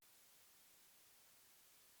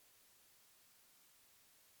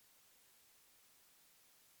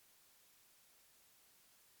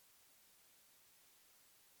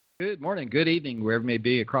Good morning, good evening, wherever you may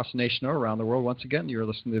be across the nation or around the world. Once again, you're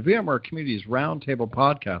listening to the VMware Community's Roundtable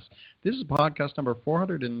Podcast. This is podcast number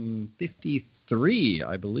 453,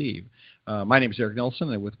 I believe. My name is Eric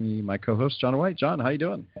Nelson, and with me, my co-host, John White. John, how you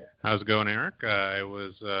doing? How's it going, Eric? I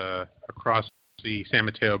was across the San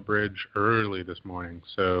Mateo Bridge early this morning,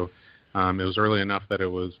 so it was early enough that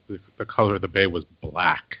it was the color of the bay was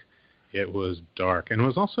black. It was dark, and it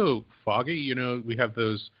was also foggy. You know, we have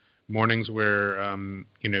those mornings where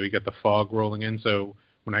you get the fog rolling in. So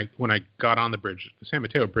when I got on the bridge, the San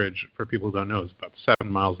Mateo Bridge, for people who don't know, is about 7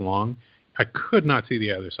 miles long. I could not see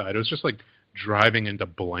the other side. It was just like driving into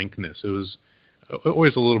blankness. It was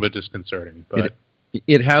always a little bit disconcerting. But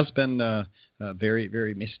it has been very,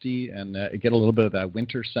 very misty, and get a little bit of that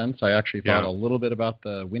winter sense. I actually thought a little bit about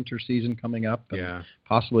the winter season coming up and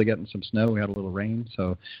possibly getting some snow. We had a little rain.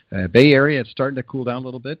 So Bay Area, it's starting to cool down a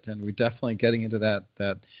little bit, and we're definitely getting into that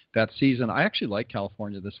season. I actually like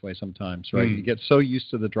California this way sometimes, right? You get so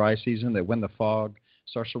used to the dry season that when the fog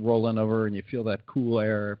starts to roll in over and you feel that cool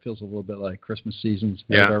air, it feels a little bit like Christmas season's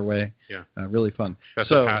headed our way. Yeah. Really fun. That's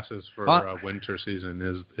what passes for winter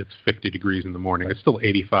season. It's 50 degrees in the morning. It's still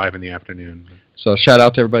 85 in the afternoon. So shout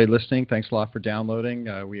out to everybody listening. Thanks a lot for downloading.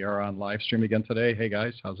 We are on live stream again today. Hey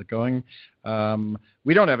guys, how's it going?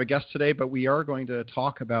 We don't have a guest today, but we are going to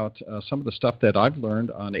talk about some of the stuff that I've learned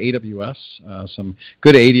on AWS, some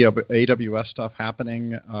good AWS stuff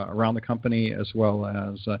happening around the company, as well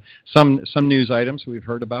as some news items we've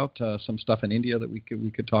heard about, some stuff in India that we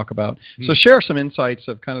could talk about. So share some insights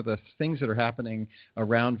of kind of the things that are happening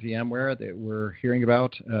around VMware that we're hearing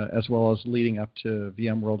about, as well as leading up to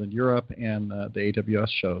VMworld in Europe and the AWS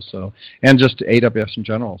show. So, and just AWS in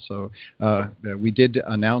general. So we did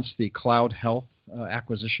announce the CloudHeath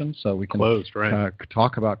acquisition, so we can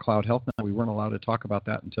talk about CloudHeath now. We weren't allowed to talk about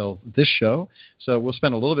that until this show, so we'll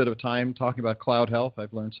spend a little bit of time talking about CloudHeath.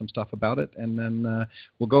 I've learned some stuff about it, and then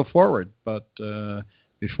we'll go forward. But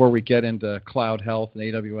before we get into CloudHeath and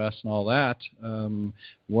AWS and all that,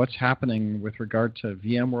 what's happening with regard to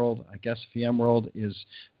VMworld? I guess VMworld is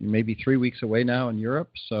maybe 3 weeks away now in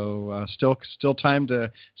Europe, so still time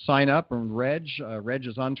to sign up. And Reg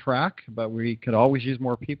is on track, but we could always use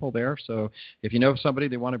more people there. So if you know somebody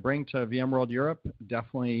they want to bring to VMworld Europe,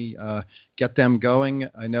 definitely get them going.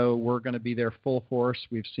 I know we're going to be there full force.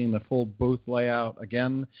 We've seen the full booth layout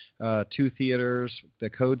again, 2 theaters,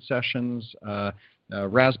 the code sessions,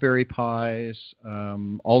 Raspberry Pis,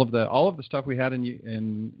 all of the stuff we had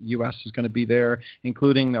in US is going to be there,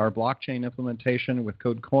 including our blockchain implementation with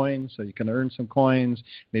Code Coins, so you can earn some coins.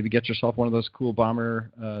 Maybe get yourself one of those cool bomber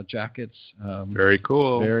jackets. Very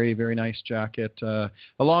cool. Very, very nice jacket.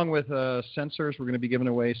 Along with sensors, we're going to be giving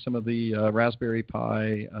away some of the Raspberry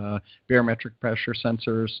Pi barometric pressure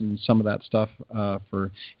sensors and some of that stuff for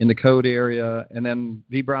in the code area. And then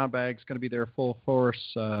V Brown Bag's going to be there full force.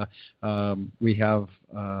 We have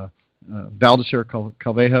Valdecir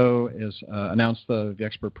Calvejo is announced the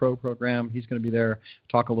vExpert Pro program. He's going to be there.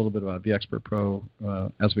 Talk a little bit about vExpert Pro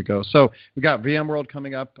as we go. So we got VMworld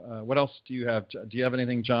coming up. What else do you have? Do you have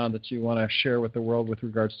anything, John, that you want to share with the world with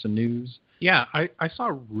regards to news? Yeah, I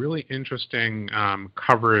saw really interesting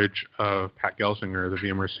coverage of Pat Gelsinger, the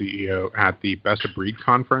VMware CEO, at the Best of Breed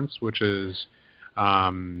conference, which is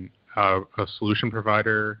a solution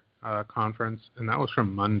provider conference, and that was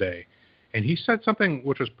from Monday. And he said something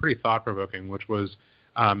which was pretty thought-provoking, which was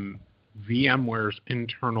VMware's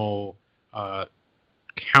internal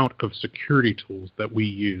count of security tools that we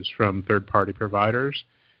use from third-party providers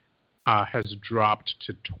has dropped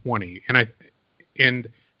to 20. And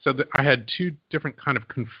so I had 2 different kind of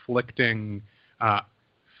conflicting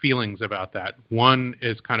feelings about that. One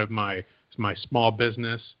is kind of my small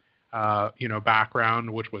business background,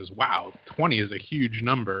 which was, wow, 20 is a huge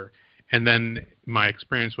number. And then my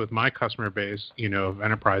experience with my customer base, of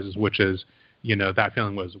enterprises, which is, that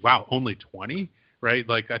feeling was, wow, only 20, right?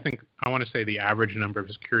 Like, I want to say the average number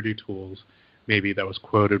of security tools maybe that was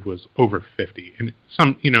quoted was over 50. And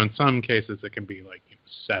in some cases it can be like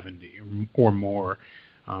 70 or more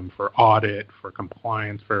for audit, for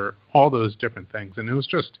compliance, for all those different things. And it was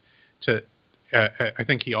just I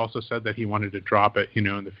think he also said that he wanted to drop it, in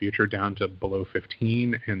the future down to below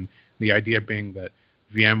 15. And the idea being that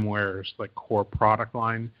VMware's core product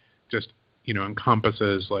line just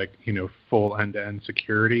encompasses full end-to-end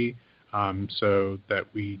security, so that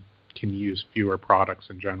we can use fewer products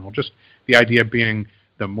in general. Just the idea being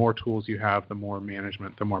the more tools you have, the more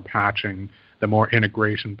management, the more patching, the more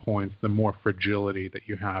integration points, the more fragility that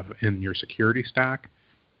you have in your security stack.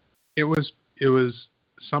 It was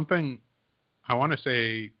something I want to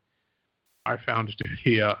say I found to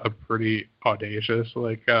be a pretty audacious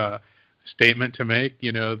statement to make,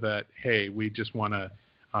 that, hey, we just want to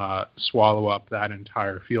swallow up that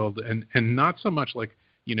entire field, and not so much like,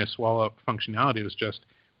 swallow up functionality. It was just,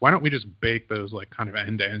 why don't we just bake those like kind of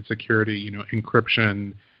end-to-end security,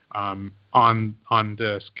 encryption, on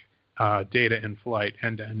disk, data in flight,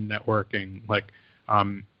 end-to-end networking, like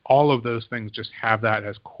all of those things, just have that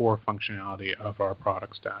as core functionality of our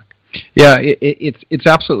product stack. Yeah, it's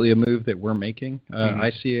absolutely a move that we're making. Mm-hmm. I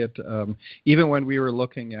see it even when we were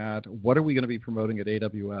looking at what are we going to be promoting at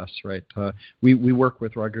AWS, right? We work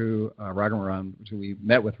with Raghu Raghumaran. We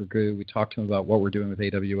met with Raghu. We talked to him about what we're doing with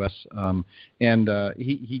AWS, and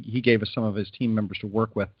he gave us some of his team members to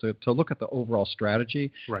work with to look at the overall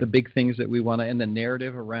strategy, right. The big things that we want to, and the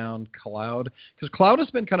narrative around cloud, because cloud has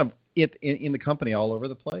been kind of in the company all over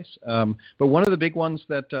the place. But one of the big ones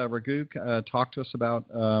that Raghu talked to us about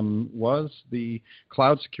was the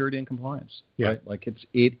cloud security and compliance. Yeah. Right? Like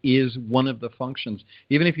it is one of the functions.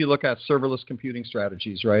 Even if you look at serverless computing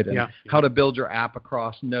strategies, right, and how to build your app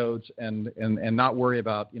across nodes and not worry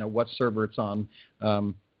about what server it's on.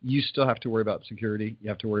 You still have to worry about security. You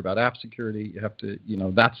have to worry about app security. You have to,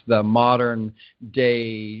 that's the modern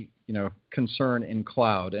day, concern in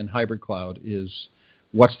cloud and hybrid cloud is.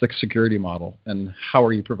 What's the security model, and how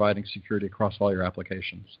are you providing security across all your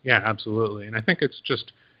applications? Yeah, absolutely. And I think it's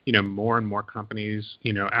just, more and more companies,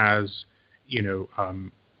 as,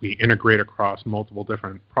 we integrate across multiple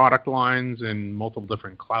different product lines and multiple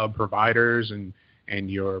different cloud providers, and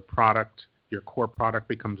your core product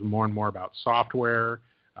becomes more and more about software.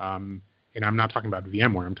 And I'm not talking about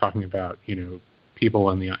VMware. I'm talking about,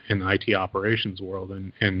 people in the IT operations world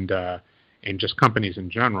and just companies in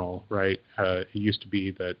general, right? It used to be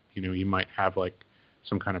that, you might have like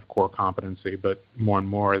some kind of core competency, but more and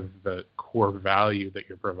more the core value that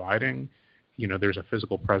you're providing, there's a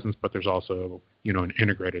physical presence, but there's also, an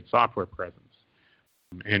integrated software presence.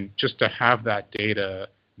 And just to have that data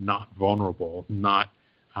not vulnerable, not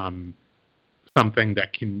something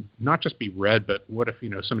that can not just be read, but what if,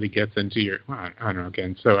 somebody gets into your, I don't know,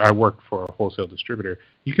 again, so I work for a wholesale distributor.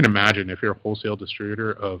 You can imagine if you're a wholesale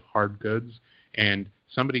distributor of hard goods and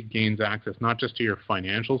somebody gains access not just to your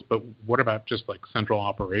financials, but what about just like central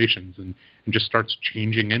operations and just starts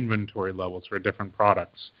changing inventory levels for different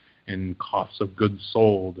products and costs of goods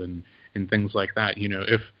sold and things like that.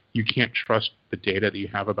 If you can't trust the data that you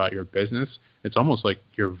have about your business, it's almost like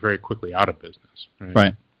you're very quickly out of business.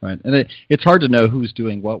 Right. Right, and it's hard to know who's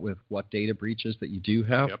doing what with what data breaches that you do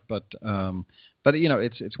have, yep. but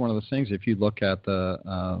it's one of those things. If you look at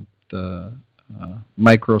the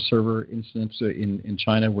micro server incidents in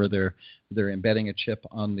China where they're embedding a chip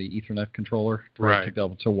on the Ethernet controller to be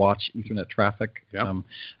able to watch Ethernet traffic. Yep.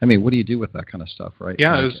 What do you do with that kind of stuff, right?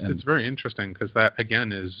 Yeah, it's very interesting because that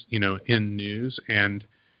again is in news, and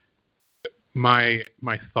my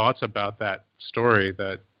thoughts about that story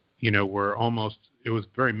that were almost. It was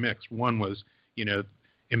very mixed. One was,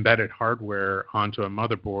 embedded hardware onto a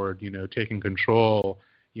motherboard, taking control,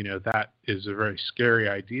 that is a very scary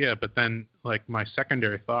idea. But then, like, my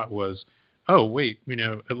secondary thought was, oh, wait,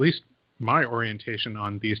 at least my orientation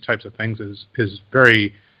on these types of things is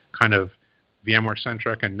very kind of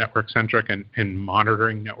VMware-centric and network-centric and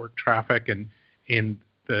monitoring network traffic. And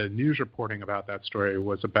the news reporting about that story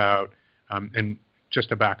was about, and just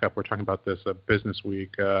to back up, we're talking about this, a Business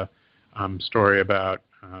Week story about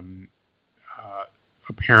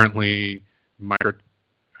apparently I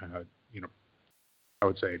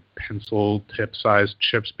would say pencil tip-sized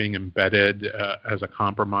chips being embedded as a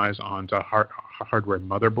compromise onto hardware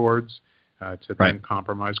motherboards to then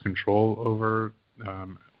compromise control over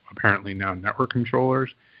apparently now network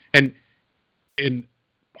controllers. And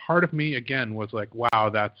part of me again was like, wow,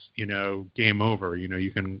 that's game over.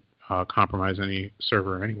 You can compromise any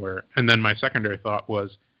server anywhere. And then my secondary thought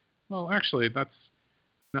was, well, actually, that's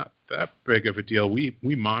not that big of a deal. We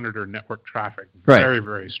monitor network traffic very,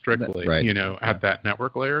 very strictly, at that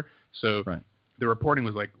network layer. So the reporting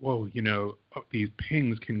was like, whoa, these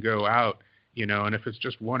pings can go out, and if it's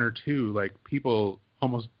just one or two, like people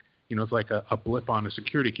almost, it's like a blip on a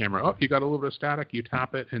security camera. Oh, you got a little bit of static, you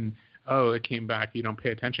tap it, and oh, it came back, you don't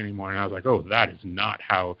pay attention anymore. And I was like, oh, that is not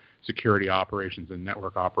how security operations and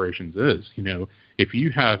network operations is. If you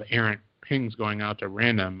have errant pings going out to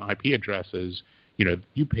random IP addresses,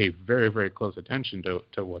 you pay very, very close attention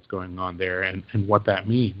to what's going on there and what that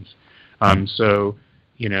means. So,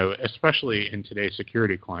 especially in today's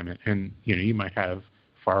security climate, and, you might have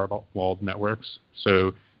firewalled networks.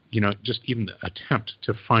 So, just even the attempt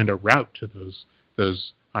to find a route to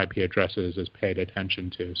those IP addresses is paid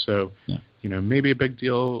attention to. So, maybe a big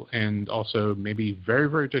deal and also maybe very,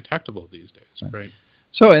 very detectable these days, right?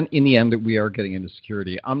 So in the end, we are getting into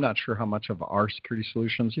security. I'm not sure how much of our security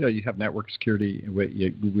solutions, you have network security.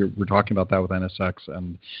 We're talking about that with NSX,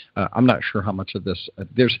 and I'm not sure how much of this.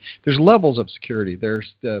 There's levels of security.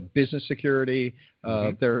 There's the business security.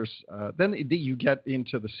 There's then you get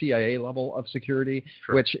into the CIA level of security,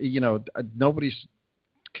 Sure. which nobody's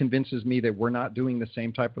convinces me that we're not doing the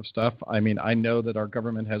same type of stuff. I mean, I know that our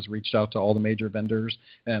government has reached out to all the major vendors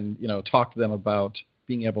and talked to them about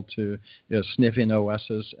being able to sniff in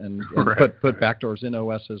OSs and Right. put backdoors in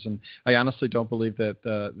OSs. And I honestly don't believe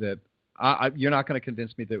that you're not going to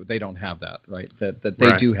convince me that they don't have that, right? That they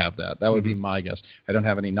Right. do have that. That would be my guess. I don't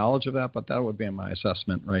have any knowledge of that, but that would be my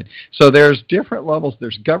assessment, right? So there's different levels.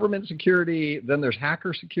 There's government security, then there's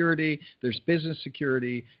hacker security, there's business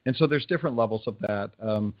security, and so there's different levels of that.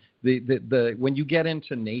 When you get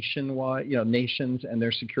into nationwide, nations and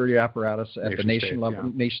their security apparatus at the nation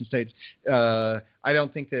level, nation states, I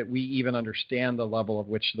don't think that we even understand the level of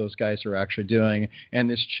which those guys are actually doing. And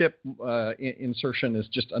this chip insertion is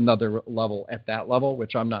just another level at that level,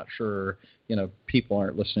 which I'm not sure, people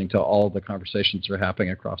aren't listening to all the conversations that are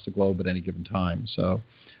happening across the globe at any given time. So,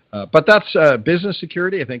 but that's business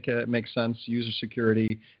security. I think it makes sense. User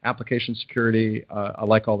security, application security. I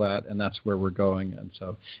like all that, and that's where we're going. And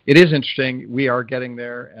so it is interesting. We are getting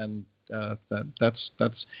there, and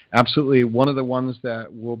that's absolutely one of the ones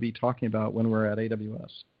that we'll be talking about when we're at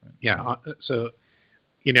AWS. Right? Yeah. So,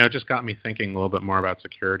 it just got me thinking a little bit more about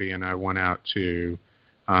security, and I went out to,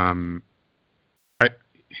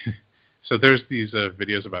 so there's these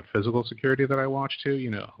videos about physical security that I watch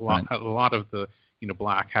too. A lot of the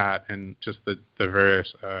Black Hat and just the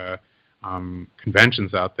various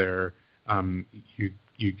conventions out there.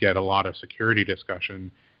 You get a lot of security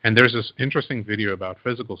discussion. And there's this interesting video about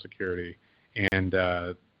physical security, and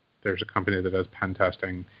there's a company that does pen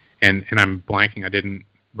testing, and I'm blanking. I didn't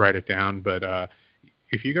write it down, but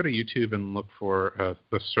if you go to YouTube and look for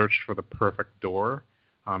the search for the perfect door,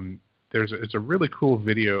 it's a really cool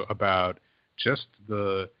video about just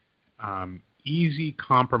the easy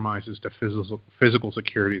compromises to physical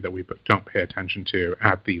security that we don't pay attention to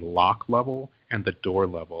at the lock level and the door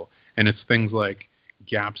level. And it's things like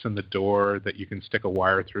gaps in the door that you can stick a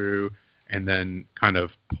wire through and then kind of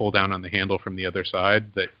pull down on the handle from the other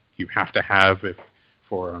side that you have to have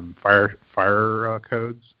for fire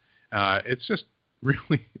codes. It's just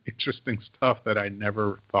really interesting stuff that I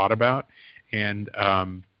never thought about, and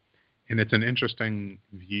it's an interesting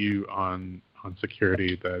view on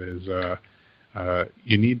security that is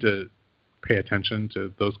you need to pay attention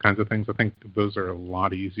to those kinds of things. I think those are a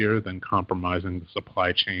lot easier than compromising the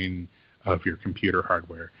supply chain of your computer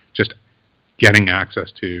hardware. Just getting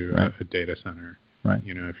access to a data center, right?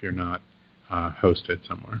 If you're not hosted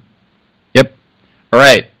somewhere. Yep. All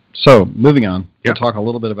right. So moving on, we'll talk a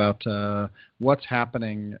little bit about what's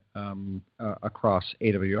happening across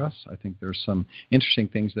AWS. I think there's some interesting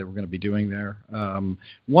things that we're going to be doing there.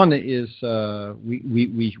 One is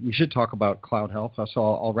we should talk about CloudHeath. So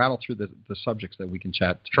I'll rattle through the subjects that we can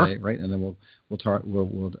chat today, right? And then we'll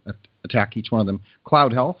attack each one of them.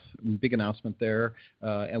 CloudHeath, big announcement there,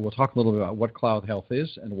 and we'll talk a little bit about what CloudHeath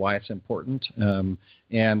is and why it's important,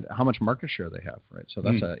 and how much market share they have, right? So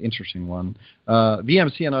that's an interesting one.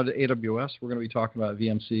 VMC and AWS, we're going to be talking about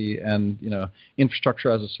VMC and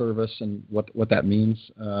infrastructure as a service and what that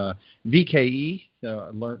means. VKE,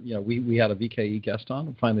 we had a VKE guest on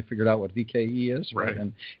and finally figured out what VKE is, right?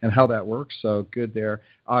 And how that works. So good there.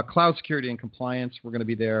 Cloud security and compliance, we're going to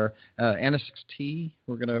be there. NSXT,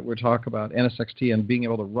 we're talk about NSXT and being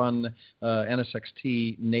able to run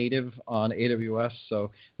NSXT native on AWS.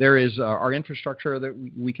 So there is our infrastructure that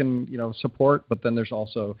we can support, but then there's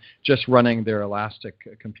also just running their elastic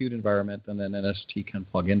compute environment, and then NST can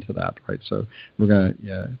plug into that, right? So we're going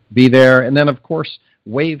to be there. And then, of course,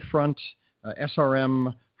 Wavefront,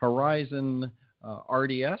 SRM, Horizon,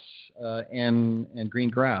 RDS, and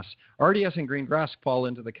Greengrass. RDS and Greengrass fall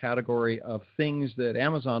into the category of things that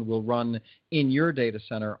Amazon will run in your data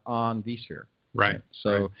center on vSphere. Right.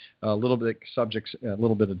 So a little bit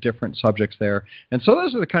of different subjects there, and so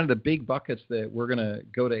those are the kind of the big buckets that we're going to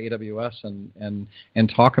go to AWS and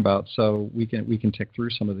talk about. So we can tick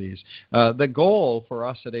through some of these. The goal for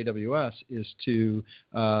us at AWS is to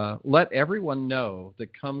let everyone know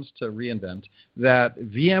that comes to reInvent that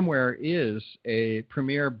VMware is a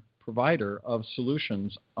premier provider of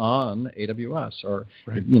solutions on AWS, or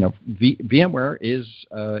VMware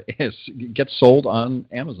gets sold on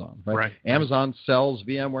Amazon, right? Amazon sells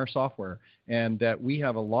VMware software, and that we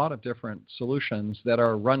have a lot of different solutions that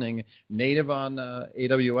are running native on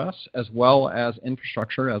AWS, as well as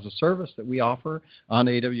infrastructure as a service that we offer on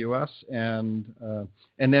AWS, and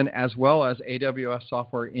then as well as AWS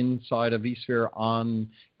software inside of vSphere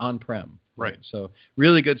on-prem. Right. So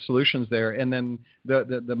really good solutions there. And then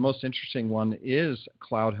the most interesting one is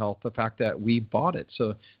CloudHeath, the fact that we bought it.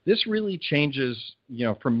 So this really changes,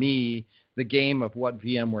 for me, the game of what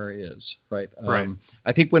VMware is, right? Right.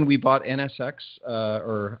 I think when we bought NSX,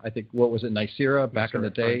 or I think, what was it, Nicira back in the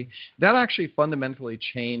day, right. that actually fundamentally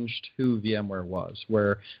changed who VMware was,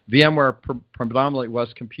 where VMware predominantly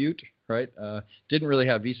was compute, right? Didn't really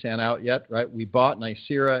have vSAN out yet, right? We bought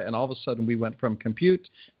Nicira, and all of a sudden we went from compute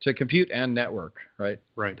to compute and network, right?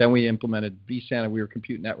 Right. Then we implemented vSAN, and we were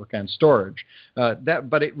compute, network, and storage.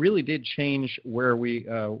 But it really did change where we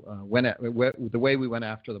the way we went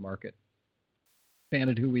after the market,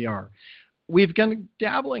 expanded who we are. We've been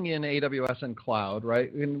dabbling in AWS and cloud,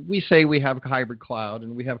 right? And we say we have hybrid cloud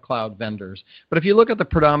and we have cloud vendors. But if you look at the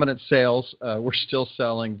predominant sales, we're still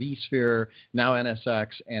selling vSphere, now NSX,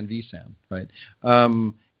 and vSAN, right?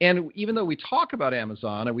 And even though we talk about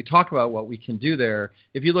Amazon and we talk about what we can do there,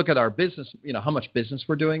 if you look at our business, how much business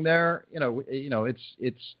we're doing there,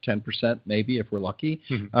 it's 10% maybe if we're lucky.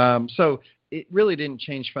 Mm-hmm. So it really didn't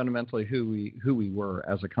change fundamentally who we were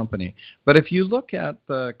as a company. But if you look at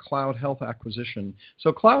the CloudHeath acquisition,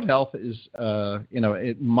 so CloudHeath is,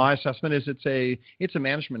 my assessment is it's a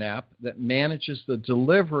management app that manages the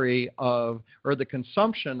delivery of, or the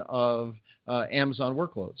consumption of, Amazon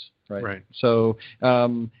workloads, right? Right. So,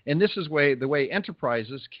 and this is the way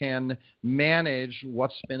enterprises can manage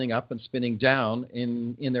what's spinning up and spinning down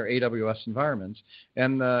in their AWS environments.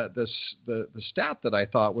 And the stat that I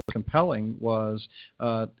thought was compelling was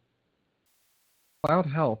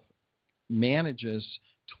CloudHeath manages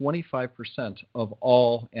 25% of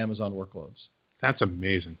all Amazon workloads. That's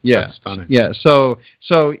amazing. Yeah. That's stunning. Yeah. So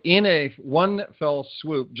in a one fell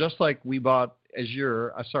swoop, just like we bought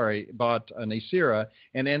Nicira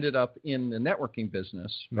and ended up in the networking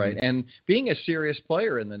business, right? Mm-hmm. And being a serious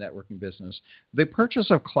player in the networking business, the purchase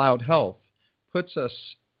of CloudHeath puts us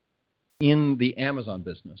in the Amazon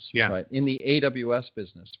business, right? In the AWS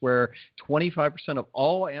business, where 25% of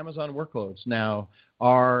all Amazon workloads now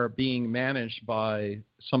are being managed by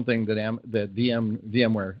something that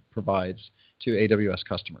VMware provides to AWS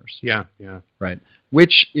customers. Yeah, yeah. Right.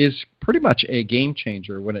 Which is pretty much a game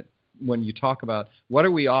changer when you talk about what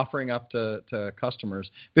are we offering up to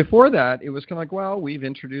customers. Before that, it was kind of like, well, we've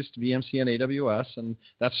introduced VMC and AWS, and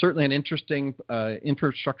that's certainly an interesting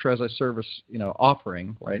infrastructure as a service,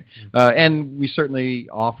 offering, right? Mm-hmm. And we certainly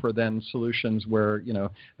offer then solutions where,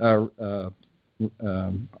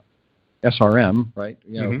 SRM, right?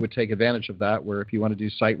 Mm-hmm. Would take advantage of that, where if you want to do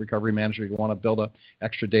site recovery management, you want to build an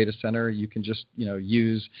extra data center, you can just,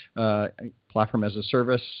 use platform as a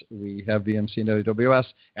service. We have VMC and AWS,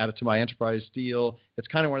 add it to my enterprise deal. It's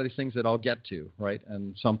kind of one of these things that I'll get to, right?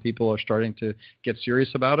 And some people are starting to get serious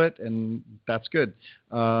about it, and that's good.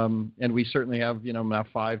 And we certainly have, now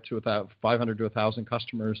 500 to 1,000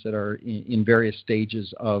 customers that are in various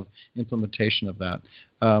stages of implementation of that.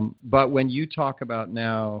 But when you talk about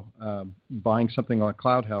now buying something like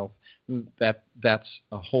CloudHeath, that's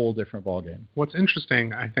a whole different ballgame. What's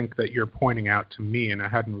interesting, I think, that you're pointing out to me, and I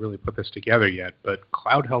hadn't really put this together yet, but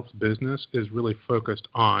CloudHealth's business is really focused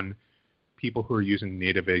on people who are using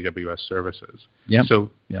native AWS services. Yep.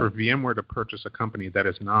 So Yep. for VMware to purchase a company that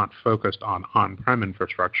is not focused on on-prem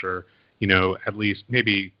infrastructure, at least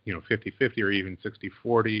maybe 50-50 or even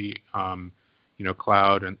 60-40,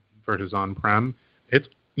 cloud and versus on-prem, it's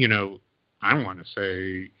I want to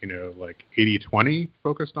say like 80-20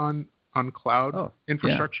 focused on cloud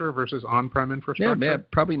infrastructure versus on-prem infrastructure. Yeah,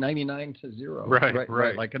 probably 99-0.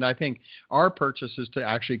 Right. Like, and I think our purchase is to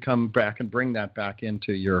actually come back and bring that back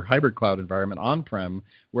into your hybrid cloud environment on-prem,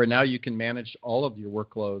 where now you can manage all of your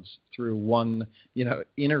workloads through one,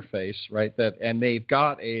 interface, right? And they've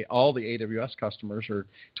got all the AWS customers are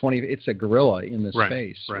 20. It's a gorilla in this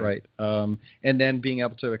space, right? And then being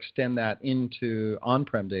able to extend that into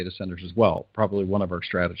on-prem data centers as well, probably one of our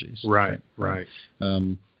strategies. Right.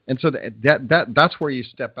 And so that's where you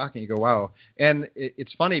step back and you go, wow. And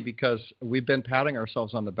it's funny because we've been patting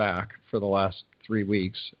ourselves on the back for the last 3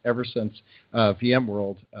 weeks, ever since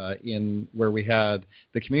VMworld, in where we had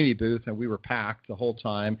the community booth and we were packed the whole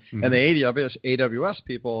time. Mm-hmm. And the AWS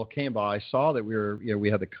people came by, saw that we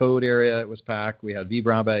had the code area, it was packed. We had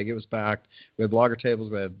vBrownBag, it was packed. We had Blogger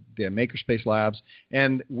tables, we had the Makerspace Labs,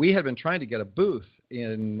 and we had been trying to get a booth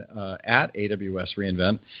at AWS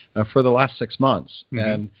reInvent for the last 6 months,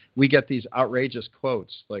 and we get these outrageous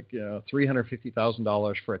quotes like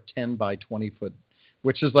 $350,000 for a 10 by 20 foot,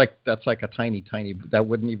 which is that's like a tiny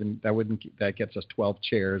that gets us 12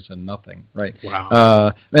 chairs and nothing, right?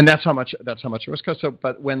 Wow. And that's how much it was. So,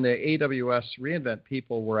 but when the AWS reInvent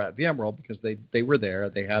people were at VMworld, because they were there,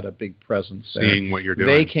 they had a big presence there. Seeing what you're doing.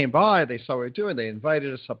 They came by, they saw what we were doing, they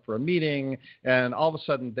invited us up for a meeting, and all of a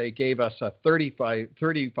sudden they gave us a 35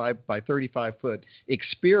 by 35 foot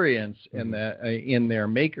experience in their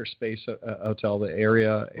makerspace hotel, the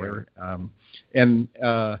area, Right.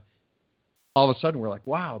 all of a sudden we're like,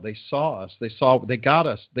 wow, they saw us. They got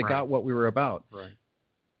us. They got what we were about. Right.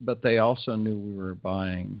 But they also knew we were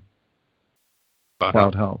buying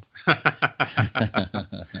CloudHeath.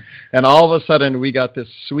 And all of a sudden we got this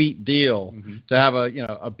sweet deal to have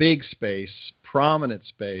a big space, prominent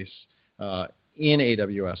space in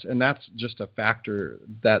AWS. And that's just a factor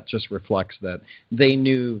that just reflects that they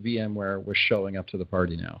knew VMware was showing up to the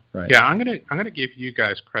party now, right? Yeah, I'm gonna give you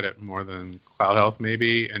guys credit more than CloudHeath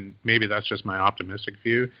maybe, and maybe that's just my optimistic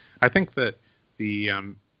view. I think that the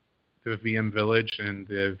VM Village and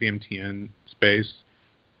the VMTN space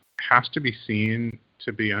has to be seen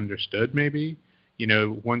to be understood maybe.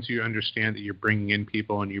 Once you understand that you're bringing in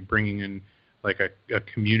people and you're bringing in like a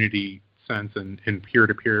community sense and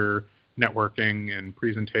peer-to-peer networking and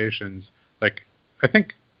presentations, I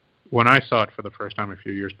think when I saw it for the first time a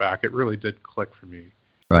few years back, it really did click for me.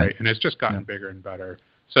 Right. And it's just gotten bigger and better.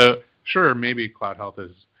 So sure, maybe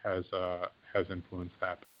CloudHeath has influenced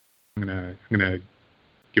that. I'm gonna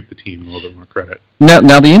give the team a little bit more credit.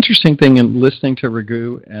 Now the interesting thing in listening to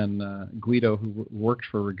Raghu and Guido, who worked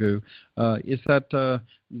for Raghu, is that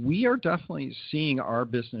we are definitely seeing our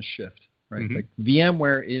business shift. Right. Like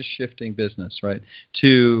VMware is shifting business, right,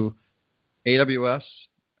 to AWS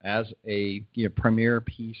as a premier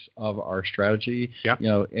piece of our strategy. Yeah.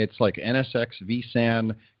 It's like NSX,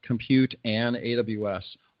 vSAN, compute, and AWS,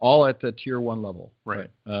 all at the tier 1 level. Right.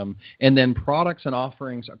 And then products and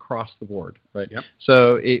offerings across the board. Right. Yep.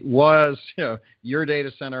 So it was your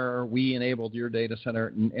data center, we enabled your data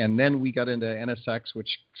center, and then we got into NSX,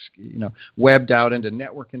 which webbed out into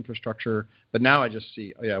network infrastructure. But now I just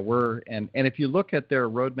see, and if you look at their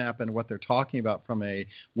roadmap and what they're talking about from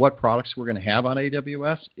what products we're going to have on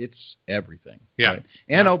AWS, it's everything. Yeah. Right?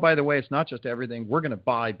 And oh, by the way, it's not just everything. We're going to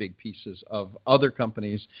buy big pieces of other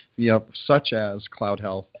companies, such as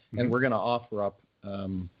CloudHeath, and we're going to offer up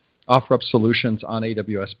solutions on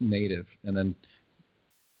AWS native, and then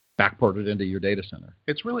backport it into your data center.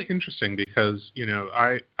 It's really interesting because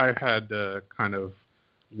I had a kind of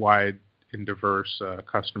wide and diverse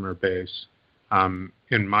customer base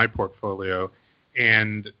in my portfolio,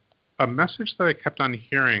 and a message that I kept on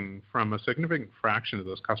hearing from a significant fraction of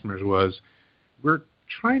those customers was, we're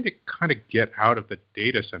trying to kind of get out of the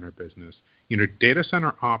data center business. Data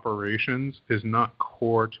center operations is not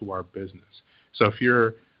core to our business. So if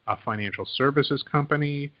you're a financial services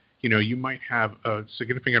company, you might have a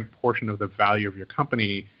significant portion of the value of your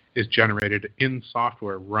company is generated in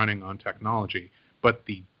software running on technology. But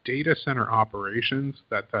the data center operations,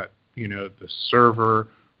 the server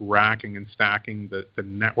racking and stacking, the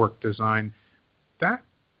network design,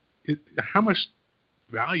 how much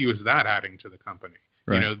value is that adding to the company?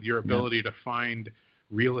 Right. Your ability to find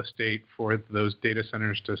real estate for those data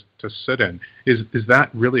centers to sit in, is that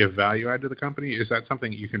really a value add to the company? Is that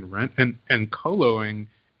something you can rent? And coloing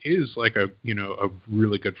is like a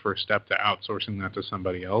really good first step to outsourcing that to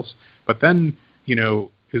somebody else. But then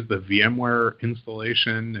is the VMware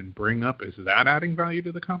installation and bring up, is that adding value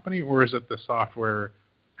to the company, or is it the software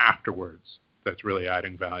afterwards that's really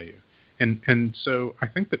adding value? And so I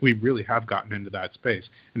think that we really have gotten into that space.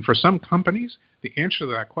 And for some companies, the answer to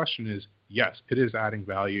that question is yes, it is adding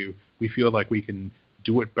value. We feel like we can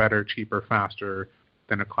do it better, cheaper, faster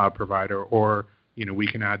than a cloud provider, or we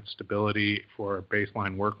can add stability for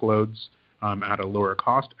baseline workloads at a lower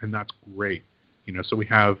cost, and that's great. So we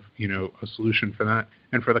have a solution for that.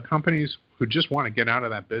 And for the companies who just want to get out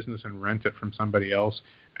of that business and rent it from somebody else,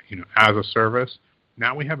 as a service,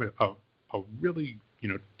 now we have a really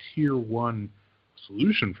tier 1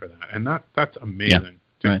 solution for that, and that's amazing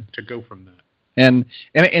to go from that. And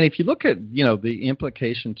if you look at the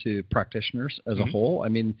implication to practitioners as a whole, I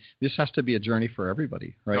mean, this has to be a journey for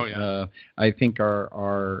everybody, right? Oh, yeah. I think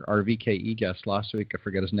our VKE guest last week, I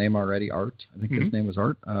forget his name already, Art. I think his name was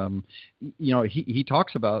Art. He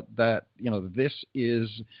talks about that. This is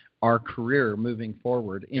our career moving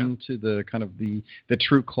forward Yeah. into the kind of the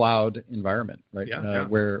true cloud environment, right?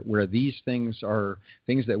 Where these things are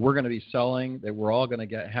things that we're going to be selling, that we're all going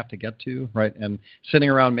to have to get to, right? And sitting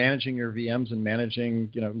around managing your VMs and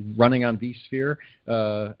managing, running on vSphere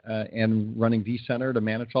and running vCenter to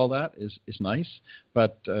manage all that is nice,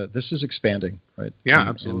 but this is expanding, right? Yeah,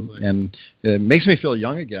 absolutely. And it makes me feel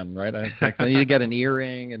young again, right? I need to get an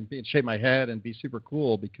earring and shape my head and be super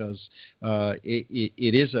cool because it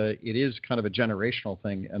is kind of a generational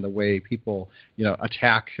thing, and the way people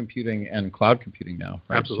attack computing and cloud computing now,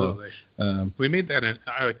 right? Absolutely. So, we made that.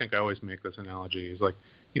 I think I always make this analogy. Is like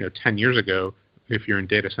 10 years ago, if you're in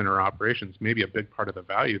data center operations, maybe a big part of the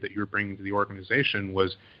value that you were bringing to the organization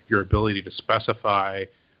was your ability to specify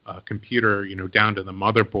a computer, down to the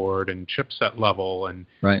motherboard and chipset level, and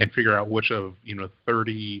figure out which of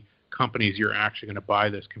 30 companies you're actually going to buy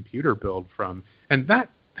this computer build from. And that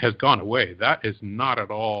has gone away. That is not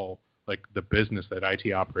at all like the business that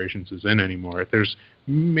IT operations is in anymore. There's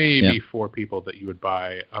maybe 4 people that you would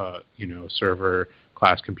buy a server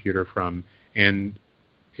class computer from, and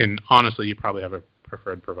honestly, you probably have a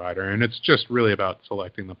preferred provider. And it's just really about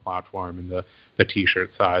selecting the platform and the t-shirt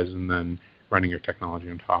size, and then running your technology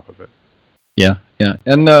on top of it. Yeah.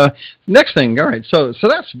 And next thing, all right, so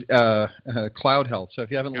that's CloudHeath. So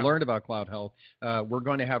if you haven't learned about CloudHeath, we're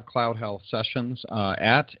going to have CloudHeath sessions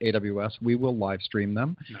at AWS. We will live stream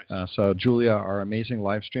them. Nice. So Julia, our amazing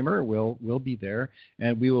live streamer, will be there,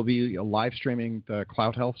 and we will be live streaming the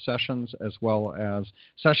CloudHeath sessions as well as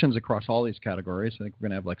sessions across all these categories. I think we're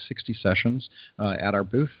going to have like 60 sessions at our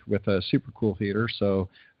booth with a super cool theater. So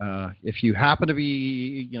if you happen to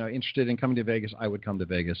be interested in coming to Vegas, I would come to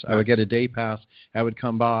Vegas. Nice. I would get a day pass. I would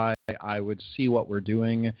come by. I would see what we're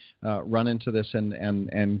doing, run into this, and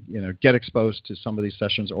get exposed to some of these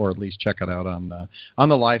sessions, or at least check it out on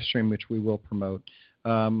the live stream, which we will promote.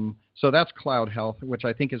 So that's CloudHeath, which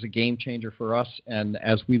I think is a game changer for us. And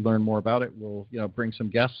as we learn more about it, we'll bring some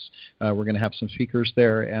guests. We're going to have some speakers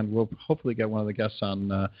there, and we'll hopefully get one of the guests on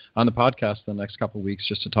the podcast the next couple of weeks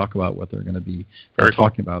just to talk about what they're going to be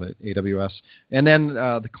talking about at AWS. And then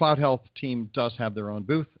the CloudHeath team does have their own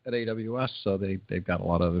booth at AWS, so they've got a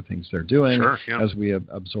lot of other things they're doing as we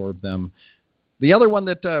absorb them. The other one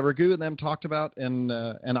that Raghu and them talked about, and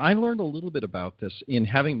I learned a little bit about this in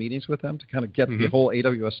having meetings with them to kind of get the whole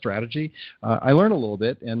AWS strategy. I learned a little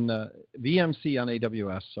bit in VMC on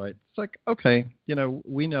AWS. So it's like, okay,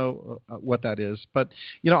 we know what that is, but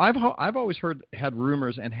I've always had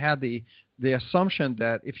rumors and had the assumption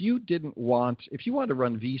that if you wanted to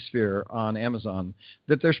run vSphere on Amazon,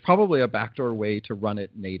 that there's probably a backdoor way to run it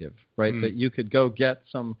native, right? That you could go get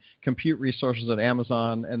some compute resources at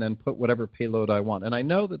Amazon and then put whatever payload I want. And I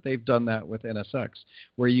know that they've done that with NSX,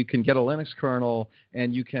 where you can get a Linux kernel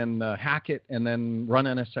and you can hack it and then run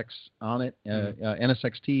NSX on it,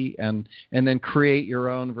 NSXT, and then create your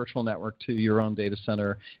own virtual network to your own data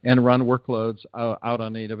center and run workloads out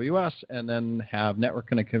on AWS, and then have network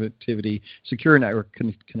connectivity, secure network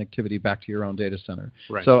connectivity back to your own data center.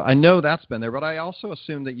 Right. So I know that's been there, but I also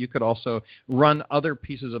assume that you could also run other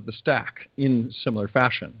pieces of the stack in similar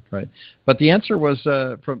fashion, right? But the answer was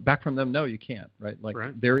from them, no, you can't, right? Like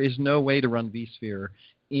there is no way to run vSphere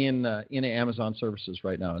in Amazon services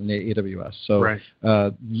right now in the AWS. So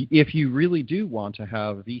if you really do want to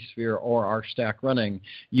have vSphere or our stack running,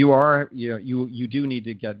 you do need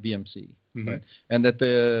to get VMC. Right? And that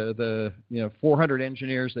the 400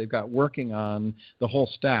 engineers they've got working on the whole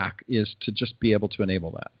stack is to just be able to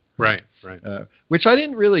enable that. Right. Which I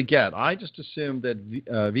didn't really get. I just assumed that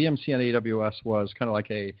VMC on AWS was kind of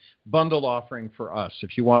like a bundled offering for us.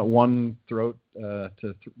 If you want one throat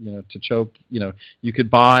to choke, you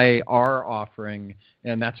could buy our offering,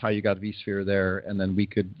 and that's how you got vSphere there. And then we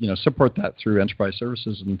could, support that through enterprise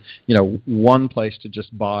services, and one place to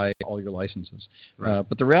just buy all your licenses. Right.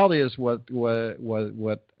 But the reality is, what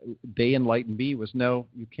they enlightened me was, no,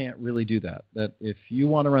 you can't really do that. That if you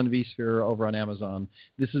want to run vSphere over on Amazon,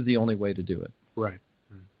 this is the only way to do it. Right.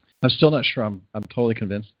 I'm still not sure I'm totally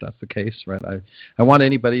convinced that's the case, right? I want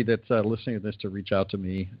anybody that's listening to this to reach out to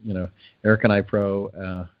me, Eric and I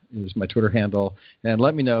Pro is my Twitter handle, and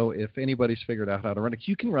let me know if anybody's figured out how to run it.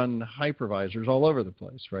 You can run hypervisors all over the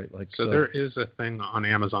place, right? So there is a thing on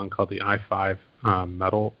Amazon called the i5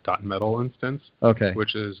 Metal instance,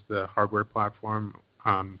 which is the hardware platform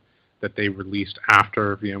that they released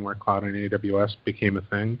after VMware Cloud and AWS became a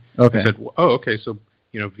thing. They said, so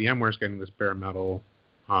VMware's getting this bare metal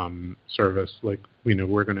service,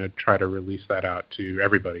 we're going to try to release that out to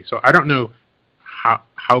everybody. So I don't know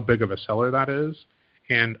how big of a seller that is,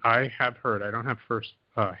 and I have heard, I don't have first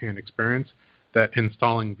hand experience, that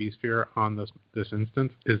installing vSphere on this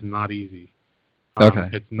instance is not easy. Okay.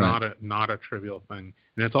 It's not a trivial thing,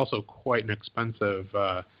 and it's also quite an expensive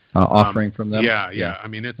offering from them. Yeah. I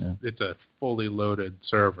mean, it's a fully loaded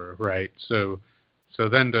server, right? So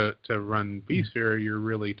then to run vSphere, you're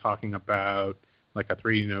really talking about like a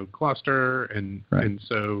 3-node cluster, and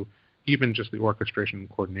so even just the orchestration and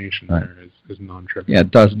coordination there is non-trivial. Yeah,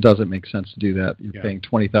 it doesn't make sense to do that. You're paying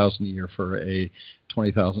 $20,000 a year for a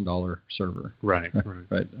 $20,000 server. Right.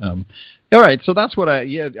 All right, so that's what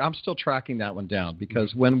I'm still tracking that one down,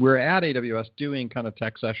 because when we're at AWS doing kind of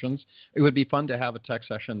tech sessions, it would be fun to have a tech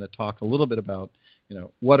session that talked a little bit about,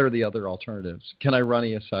 what are the other alternatives? Can I run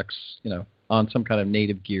ESX, on some kind of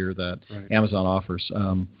native gear that Amazon offers?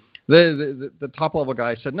 The top level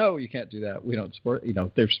guy said, no, you can't do that. We don't support,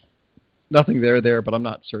 there's nothing there, but I'm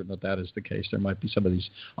not certain that is the case. There might be some of these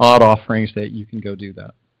odd offerings that you can go do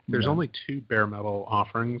that. There's only 2 bare metal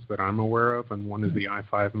offerings that I'm aware of, and one is the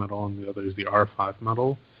i5 metal and the other is the R5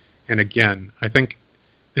 metal. And again, I think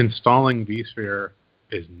installing vSphere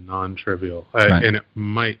is non-trivial, and it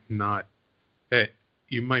might not.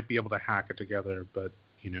 You might be able to hack it together, but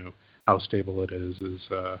how stable it is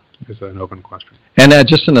an open question. And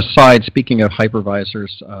just an aside, speaking of hypervisors,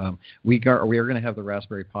 we are going to have the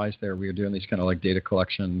Raspberry Pis there. We are doing these kind of like data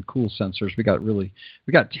collection, cool sensors. We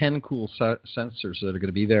got 10 cool sensors that are going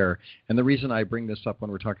to be there. And the reason I bring this up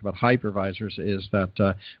when we're talking about hypervisors is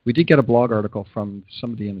that we did get a blog article from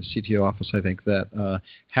somebody in the CTO office, I think, that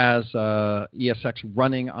has ESX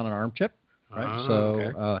running on an ARM chip.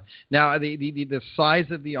 Right. Now the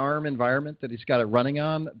size of the ARM environment that he's got it running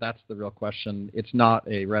on, that's the real question. It's not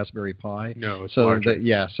a Raspberry Pi. No, it's larger.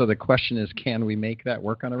 So the question is, can we make that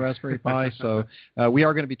work on a Raspberry Pi? So we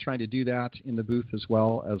are going to be trying to do that in the booth as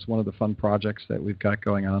well as one of the fun projects that we've got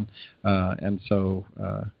going on.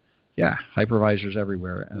 Hypervisors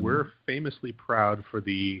everywhere. And we're famously proud for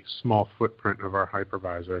the small footprint of our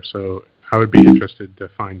hypervisor. So I would be interested to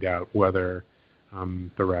find out whether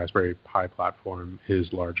the Raspberry Pi platform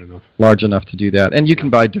is large enough. Large enough to do that. And you can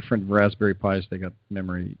buy different Raspberry Pis. They got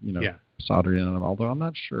memory, soldered in them, although I'm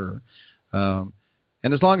not sure. And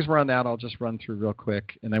as long as we're on that, I'll just run through real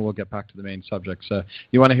quick, and then we'll get back to the main subjects.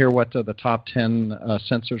 You want to hear what the top 10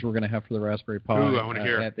 sensors we're going to have for the Raspberry Pi? Ooh, I want to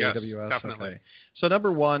hear. At yes, AWS? Definitely. Okay. So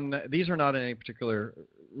number 1, these are not in any particular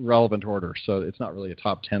relevant order, so it's not really a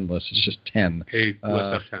top 10 list. It's just 10. A list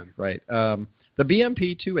of 10. Right. The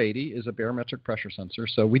BMP280 is a barometric pressure sensor,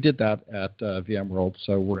 so we did that at VMworld,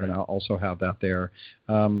 so we're going to also have that there.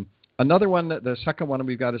 Another one, the second one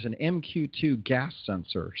we've got is an MQ2 gas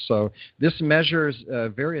sensor. So this measures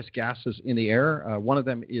various gases in the air. One of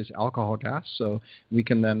them is alcohol gas, so we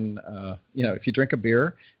can then, if you drink a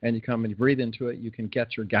beer and you come and you breathe into it, you can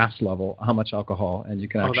get your gas level, how much alcohol, and you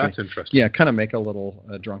can actually, that's interesting. Yeah, kind of make a little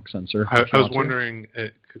drunk sensor. I was wondering,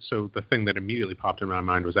 so the thing that immediately popped in my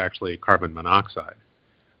mind was actually carbon monoxide.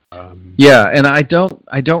 And I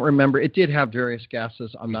don't remember. It did have various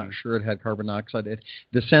gases. I'm not sure it had carbon monoxide.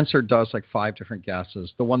 The sensor does like 5 different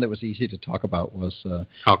gases. The one that was easy to talk about was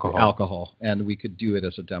alcohol, and we could do it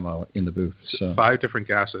as a demo in the booth. So 5 different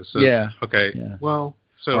gases. So, yeah. Okay. Yeah. Well,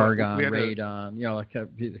 so argon, radon.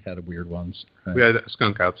 It had weird ones. Right. We had a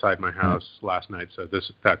skunk outside my house last night, so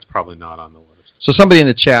that's probably not on the list. So somebody in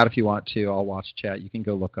the chat, if you want to, I'll watch chat. You can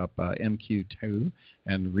go look up MQ2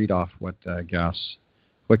 and read off what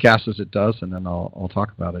gases it does, and then I'll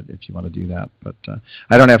talk about it if you want to do that. But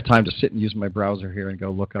I don't have time to sit and use my browser here and go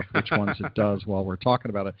look up which ones it does while we're talking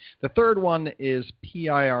about it. The third one is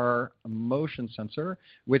PIR motion sensor,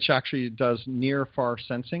 which actually does near-far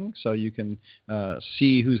sensing, so you can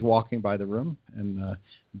see who's walking by the room and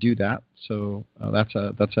do that. So that's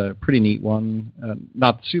a pretty neat one.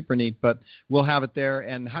 Not super neat, but we'll have it there.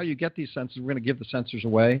 And how you get these sensors, we're going to give the sensors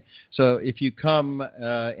away. So if you come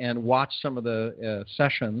and watch some of the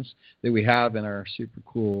sessions that we have in our super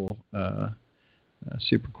cool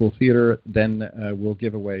theater, then we'll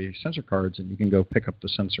give away sensor cards, and you can go pick up the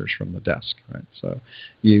sensors from the desk. Right. So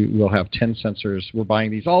you will have 10 sensors. We're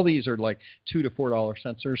buying these. All these are like $2 to $4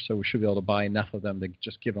 sensors, so we should be able to buy enough of them to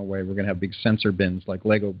just give them away. We're going to have big sensor bins, like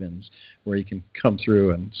Lego bins, where you can come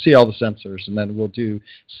through and see all the sensors, and then we'll do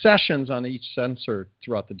sessions on each sensor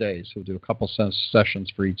throughout the day. So we'll do a couple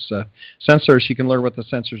sessions for each sensor, so you can learn what the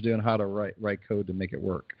sensors do and how to write code to make it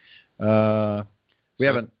work. We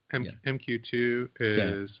haven't. MQ2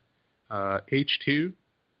 is H2,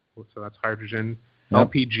 so that's hydrogen.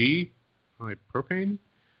 Yep. LPG, like propane.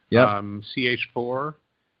 Yep. CH4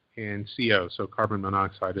 and CO, so carbon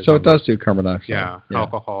monoxide. So it does do carbon monoxide. Yeah,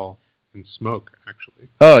 alcohol and smoke actually.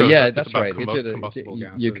 Oh, so yeah, that's right.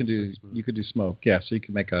 You could do smoke. Yeah, so you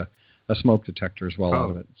could make a a smoke detector as well out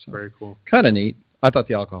of it. So very cool. Kind of neat. I thought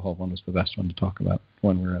the alcohol one was the best one to talk about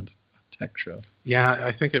when we're at a tech show. Yeah,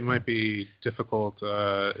 I think it might be difficult.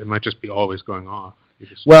 It might just be always going off.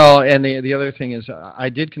 Well, and the other thing is, I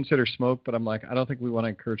did consider smoke, but I'm like, I don't think we want to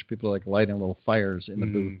encourage people to like lighting little fires in the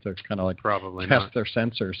booth to kind of like probably test their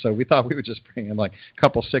sensors. So we thought we would just bring in like a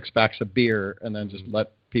couple 6-packs of beer and then just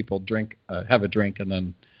let people drink, have a drink, and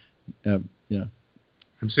then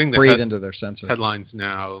I'm seeing breathe into their sensors. Headlines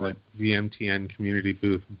now, right. like VMTN community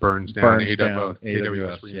booth burns down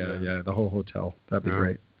AWS. Yeah, the whole hotel. That'd be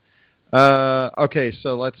great. Okay,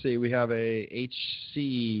 so let's see. We have a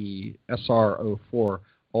HC SR04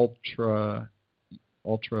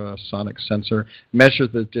 ultrasonic sensor. Measures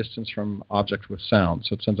the distance from objects with sound.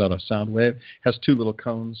 So it sends out a sound wave. Has 2 little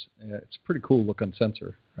cones. It's a pretty cool looking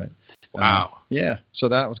sensor, right? Wow. Yeah, so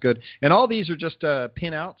that was good. And all these are just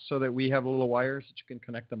pin outs so that we have little wires that you can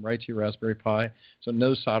connect them right to your Raspberry Pi. So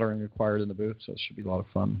no soldering required in the booth, so it should be a lot of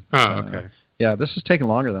fun. Oh, okay. Yeah, this is taking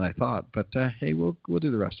longer than I thought, but hey, we'll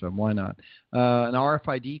do the rest of them. Why not? An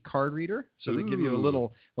RFID card reader, so they give you a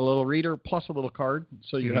little reader plus a little card,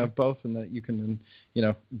 so you have both, and that you can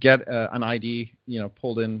get an ID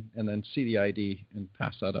pulled in, and then see the ID and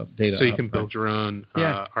pass that up data. So you can build your own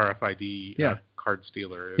RFID card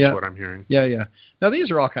stealer. Is what I'm hearing. Yeah. Now these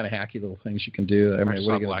are all kind of hacky little things you can do. I mean, saw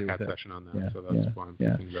what are a you Black going to do Hat with session on that, so that's why I'm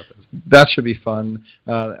thinking about it. That should be fun.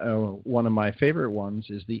 One of my favorite ones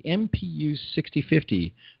is the MPU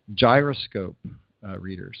 6050 gyroscope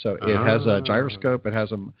reader. So it has a gyroscope. It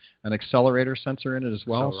has an accelerator sensor in it as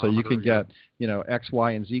well. So you can get X,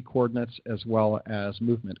 Y, and Z coordinates as well as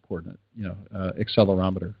movement coordinate.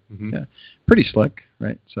 Accelerometer. Yeah, pretty slick,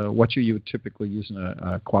 right? So what you would typically use in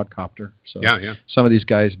a quadcopter. So some of these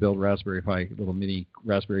guys build Raspberry Pi, little mini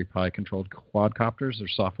Raspberry Pi controlled quadcopters.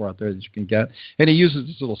 There's software out there that you can get, and it uses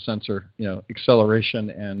this little sensor,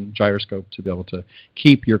 acceleration and gyroscope to be able to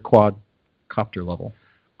keep your quadcopter level.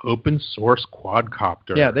 Open source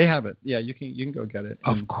quadcopter. Yeah, they have it. Yeah, you can go get it.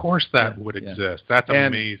 Of course that would exist. That's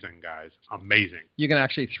amazing, guys. Amazing. You can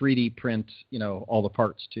actually 3D print, all the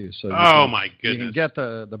parts too. So my goodness. You can get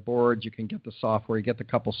the board, you can get the software, you get the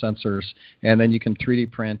couple sensors, and then you can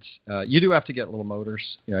 3D print. You do have to get little motors,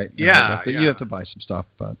 right? You have to buy some stuff,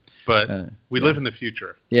 but we live in the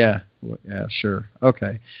future. Yeah, sure.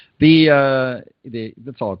 Okay.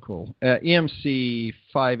 That's all cool. EMC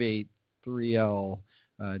 583L.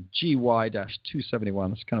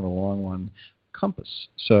 GY-271. It's kind of a long one. Compass.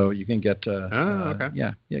 So you can get.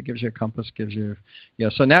 It gives you a compass. Gives you.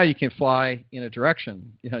 So now you can fly in a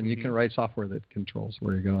direction. And you can write software that controls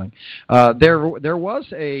where you're going. There was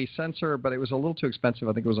a sensor, but it was a little too expensive.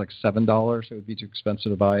 I think it was like $7. It would be too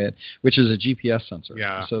expensive to buy it, which is a GPS sensor.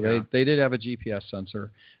 They did have a GPS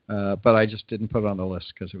sensor. But I just didn't put it on the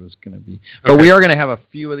list because it was going to be. But we are going to have a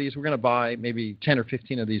few of these. We're going to buy maybe 10 or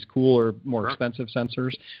 15 of these cooler, more expensive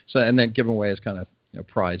sensors, and then give them away as kind of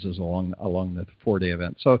prizes along the 4-day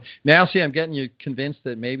event. So now, I'm getting you convinced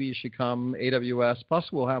that maybe you should come AWS.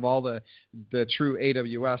 Plus, we'll have all the true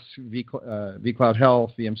AWS vCloud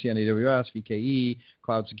Health, VMCN AWS, VKE,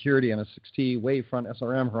 Cloud Security, NS6T, Wavefront,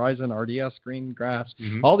 SRM, Horizon, RDS, Greengrass.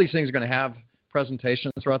 All these things are going to have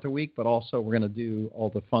presentations throughout the week, but also we're going to do all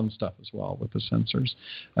the fun stuff as well with the sensors.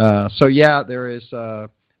 There is the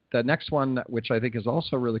next one, which I think is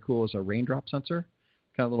also really cool, is a raindrop sensor,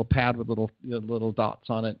 kind of little pad with little dots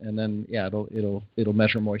on it, and then it'll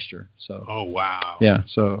measure moisture. So wow. Yeah.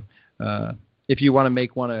 So if you want to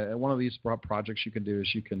make one of these projects, you can do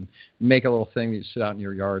is you can make a little thing that you sit out in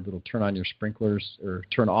your yard that'll turn on your sprinklers or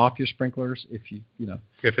turn off your sprinklers if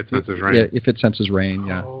if it senses rain. Yeah, if it senses rain.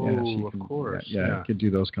 Of course. You can do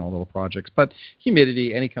those kind of little projects. But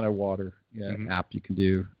humidity, any kind of water app you can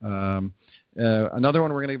do. Another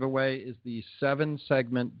one we're going to give away is the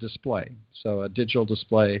 7-segment display. So a digital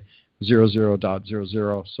display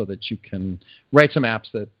 00.00 so that you can write some apps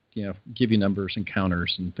that give you numbers and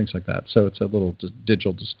counters and things like that. So it's a little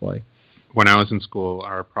digital display. When I was in school,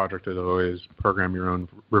 our project was always program your own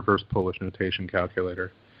reverse Polish notation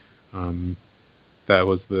calculator. That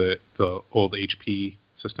was the old HP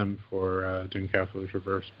system for doing calculators,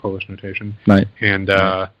 reverse Polish notation. Right. And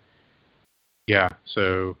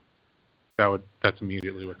so that's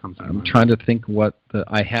immediately what comes to mind. I'm trying to think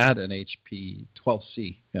I had an HP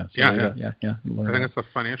 12C. I think it's the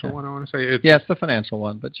financial one, I want to say. It's the financial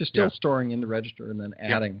one, but you're still storing in the register and then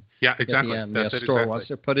adding. Yeah, exactly. At the end. Store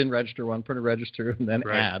once, put in register one, put in register, and then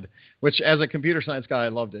add. Which, as a computer science guy, I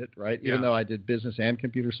loved it, right? Even though I did business and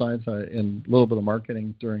computer science and a little bit of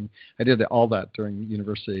marketing I did all that during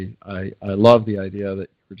university. I love the idea that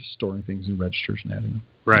you're just storing things in registers and adding them.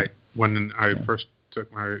 Right. When I first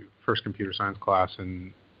took my first computer science class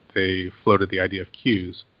in they floated the idea of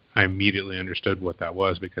queues, I immediately understood what that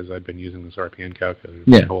was because I've been using this RPN calculator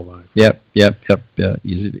my whole life. Yep. Yeah,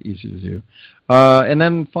 easy to do. And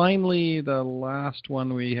then finally, the last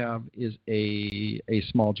one we have is a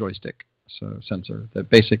small joystick sensor that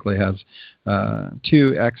basically has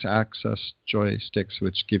 2 x-axis joysticks,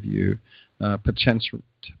 which give you potentiometer.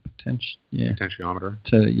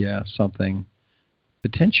 Something.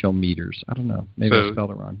 Potential meters. I don't know. Maybe I spelled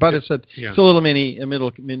it wrong. But it's a little mini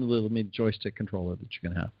joystick controller that you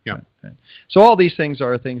can have. Yeah. Right. So all these things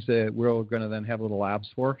are things that we're going to then have little labs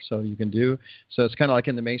for, so you can do. So it's kind of like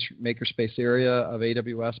in the makerspace area of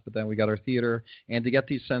AWS, but then we got our theater. And to get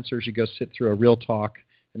these sensors, you go sit through a real talk,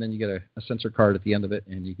 and then you get a sensor card at the end of it,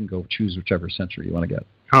 and you can go choose whichever sensor you want to get.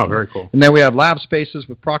 Oh, very cool. And then we have lab spaces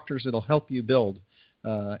with proctors that'll help you build.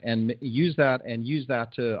 And use that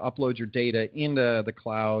to upload your data into the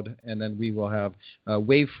cloud, and then we will have a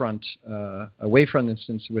Wavefront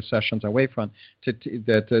instance with sessions on Wavefront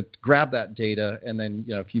to grab that data, and then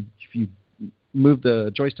if you move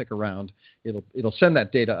the joystick around, it'll send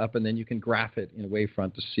that data up, and then you can graph it in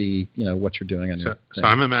Wavefront to see what you're doing on your thing. So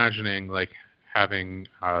I'm imagining like having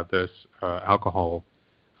this alcohol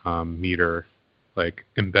meter like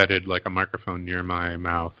embedded like a microphone near my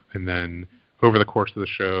mouth, and then over the course of the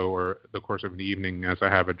show or the course of an evening, as I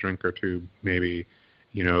have a drink or two, maybe,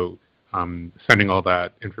 sending all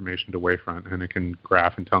that information to Wavefront, and it can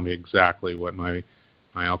graph and tell me exactly what my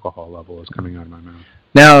alcohol level is coming out of my mouth.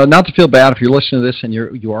 Now, not to feel bad if you're listening to this and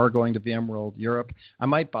you are going to VMworld Europe, I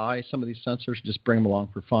might buy some of these sensors and just bring them along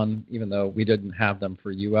for fun, even though we didn't have them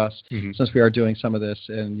for US. Mm-hmm. Since we are doing some of this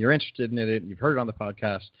and you're interested in it and you've heard it on the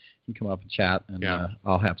podcast, you can come up and chat, and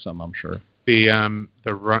I'll have some, I'm sure. The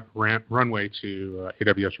runway to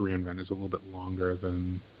AWS reInvent is a little bit longer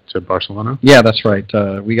than to Barcelona. Yeah, that's right.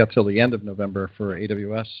 We got till the end of November for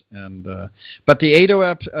AWS, but the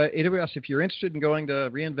AWS, if you're interested in going to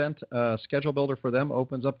reInvent, Schedule Builder for them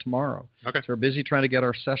opens up tomorrow. Okay. So we're busy trying to get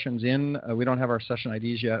our sessions in. We don't have our session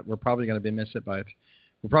IDs yet. We're probably going to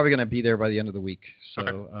We're probably going to be there by the end of the week.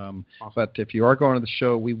 So, awesome. But if you are going to the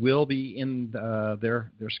show, we will be in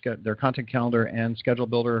their content calendar and schedule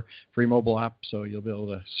builder free mobile app. So you'll be able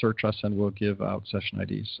to search us, and we'll give out session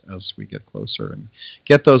IDs as we get closer and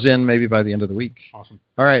get those in maybe by the end of the week. Awesome.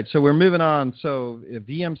 All right, so we're moving on. So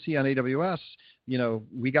VMC on AWS.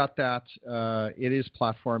 We got that. It is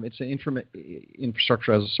platform. It's an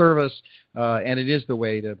infrastructure as a service, and it is the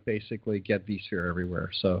way to basically get vSphere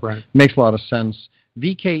everywhere. So It makes a lot of sense.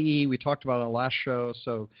 VKE, we talked about on the last show,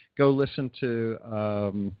 so go listen to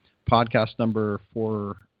podcast number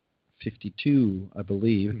 452, I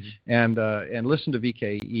believe, and listen to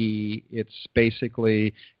VKE. It's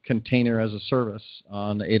basically container as a service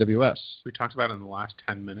on AWS. We talked about it in the last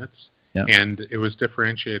 10 minutes. Yeah. And it was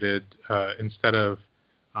differentiated instead of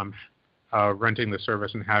renting the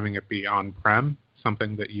service and having it be on-prem,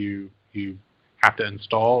 something that you have to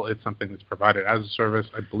install. It's something that's provided as a service,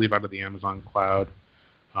 I believe, out of the Amazon cloud.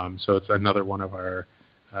 So it's another one of our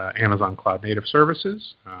Amazon Cloud native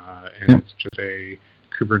services, and it's just a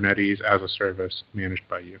Kubernetes as a service managed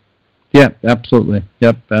by you. Yeah, absolutely.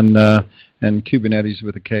 Yep, and Kubernetes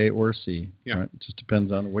with a K or a C. Yeah. Right? It just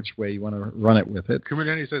depends on which way you want to run it with it.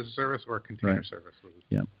 Kubernetes as a service or container service.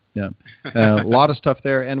 Yeah. Yeah, a lot of stuff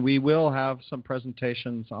there, and we will have some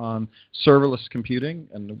presentations on serverless computing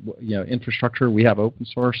and infrastructure. We have open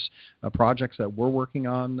source projects that we're working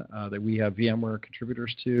on that we have VMware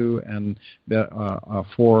contributors to, and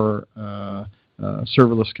for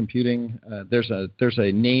serverless computing. There's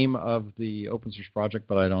a name of the open source project,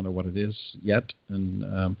 but I don't know what it is yet,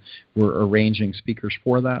 and we're arranging speakers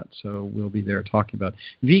for that, so we'll be there talking about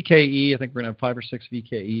VKE. I think we're going to have 5 or 6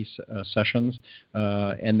 VKE sessions,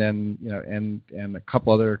 and then and a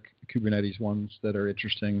couple other Kubernetes ones that are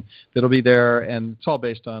interesting that'll be there, and it's all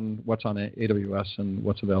based on what's on AWS and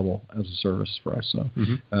what's available as a service for us.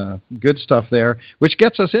 So good stuff there, which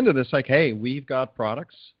gets us into this, like, hey, we've got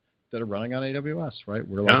products that are running on AWS, right?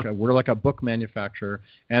 We're like a book manufacturer,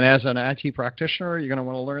 and as an IT practitioner, you're going to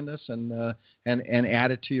want to learn this and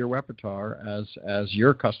add it to your repertoire as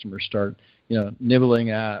your customers start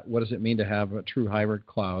nibbling at what does it mean to have a true hybrid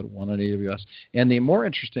cloud, one on AWS. And the more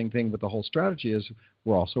interesting thing with the whole strategy is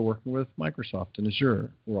we're also working with Microsoft and Azure.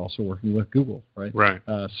 We're also working with Google, right? Right.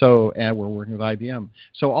 And we're working with IBM.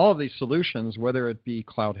 So all of these solutions, whether it be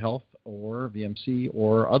CloudHeath or VMC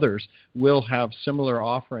or others will have similar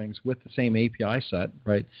offerings with the same API set,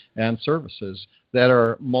 right, and services that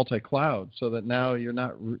are multi-cloud, so that now you're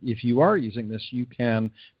not, if you are using this, you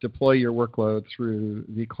can deploy your workload through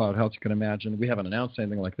vCloudHealth. You can imagine, we haven't announced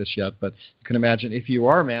anything like this yet, but you can imagine if you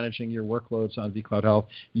are managing your workloads on vCloudHealth,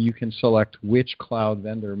 you can select which cloud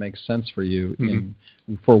vendor makes sense for you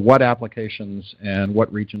for what applications and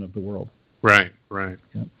what region of the world. Right.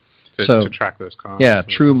 Yeah. To track those costs. Yeah,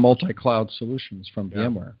 true multi-cloud solutions from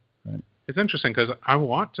VMware. Right. It's interesting because I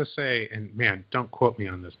want to say, and man, don't quote me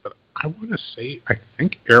on this, but I want to say, I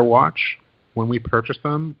think AirWatch, when we purchased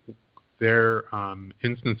them, their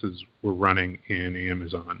instances were running in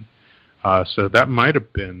Amazon. So that might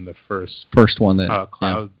have been the first one that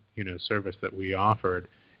cloud service that we offered.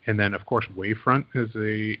 And then, of course, Wavefront is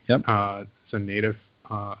it's a native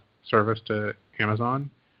service to Amazon.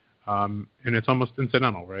 And it's almost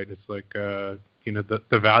incidental, right? It's like,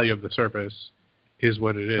 the value of the service is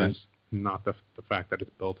what it is, right, not the fact that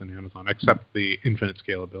it's built in Amazon, except the infinite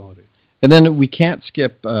scalability. And then we can't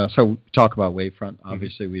skip, so talk about Wavefront.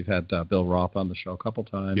 Obviously, we've had Bill Roth on the show a couple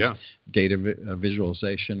times. Yeah. Data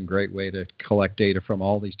visualization, great way to collect data from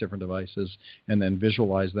all these different devices and then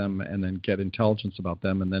visualize them and then get intelligence about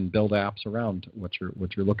them and then build apps around what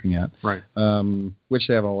you're looking at. Right. Which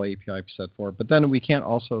they have all API set for. But then we can't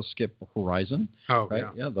also skip Horizon. Oh, right?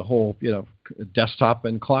 Yeah, the whole, desktop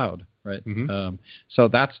and cloud. Right. So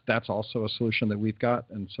that's also a solution that we've got.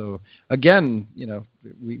 And so again,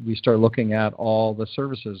 we start looking at all the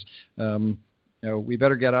services. We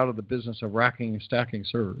better get out of the business of racking and stacking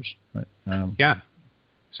servers. Right. Yeah.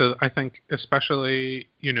 So I think especially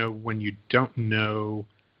when you don't know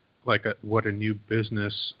what a new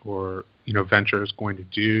business or venture is going to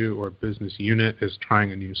do, or business unit is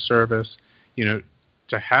trying a new service, to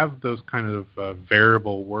have those kind of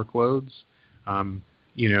variable workloads.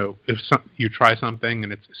 If you try something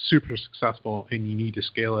and it's super successful and you need to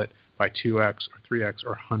scale it by 2x or 3x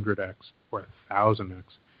or 100x or 1,000x,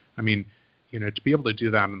 I mean, to be able to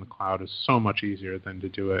do that in the cloud is so much easier than to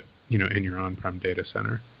do it, in your on-prem data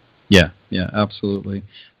center. Yeah, absolutely.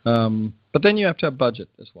 But then you have to have budget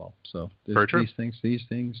as well. So these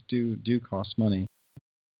things do cost money.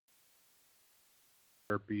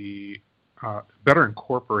 Better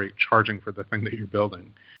incorporate charging for the thing that you're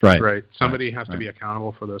building. Right. Somebody has to be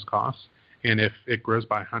accountable for those costs. And if it grows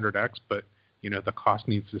by 100x, but the cost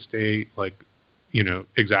needs to stay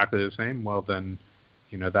exactly the same, well then,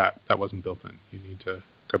 that wasn't built in. You need to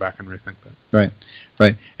go back and rethink that.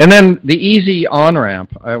 Right. And then the easy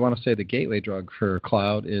on-ramp, I want to say the gateway drug for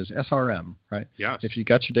cloud is SRM, right? Yes. If you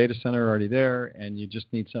got your data center already there and you just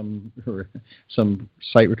need some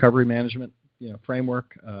site recovery management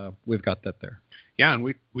framework, we've got that there. Yeah, and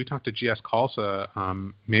we talked to GS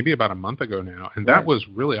Khalsa maybe about a month ago now, and that was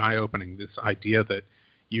really eye-opening, this idea that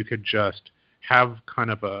you could just have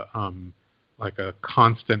kind of a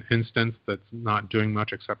constant instance that's not doing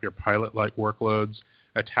much except your pilot-like workloads,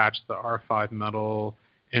 attach the R5 Metal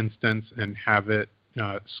instance and have it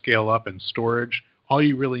scale up in storage. All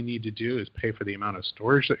you really need to do is pay for the amount of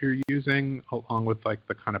storage that you're using, along with the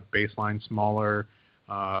kind of baseline smaller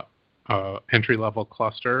entry-level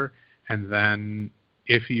cluster, and then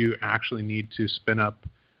if you actually need to spin up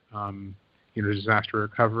disaster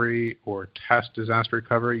recovery or test disaster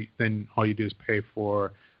recovery, then all you do is pay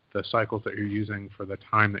for the cycles that you're using, for the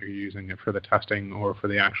time that you're using it for the testing or for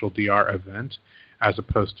the actual DR event, as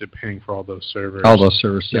opposed to paying for all those servers. All those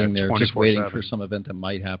servers sitting there just waiting for some event that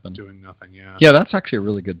might happen. Doing nothing, yeah. Yeah, that's actually a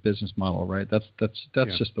really good business model, right? That's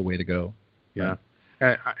just the way to go. Yeah.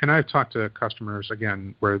 Right? And I've talked to customers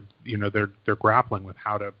again where they're grappling with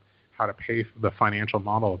how to pay for the financial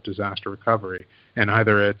model of disaster recovery, and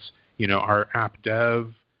either it's our app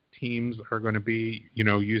dev teams are going to be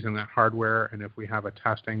using that hardware, and if we have a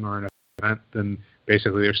testing or an event, then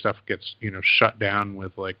basically their stuff gets shut down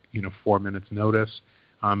with 4 minutes notice.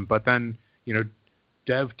 But then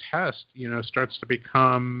dev test starts to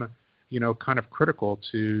become kind of critical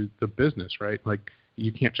to the business, right?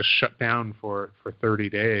 You can't just shut down for 30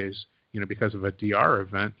 days, because of a DR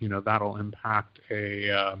event. That'll impact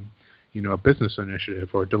a business initiative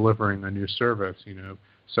or delivering a new service.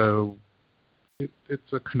 So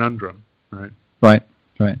it's a conundrum, right? Right.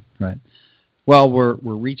 Well, we're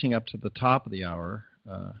reaching up to the top of the hour.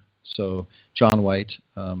 So, John White,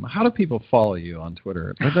 how do people follow you on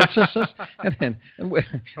Twitter? That's just, the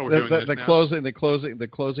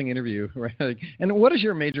closing interview, right? And what is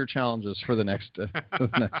your major challenges for the next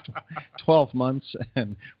 12 months?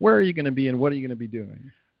 And where are you going to be, and what are you going to be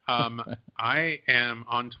doing? I am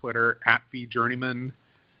on Twitter @VJourneyman.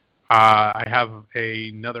 I have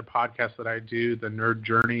another podcast that I do, the Nerd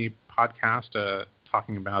Journey podcast,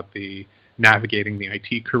 talking about the navigating the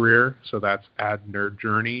IT career. So that's at Nerd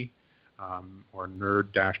Journey or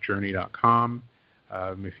nerd-journey.com.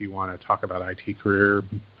 If you want to talk about IT career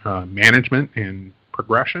management and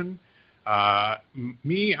progression.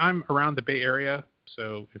 I'm around the Bay Area,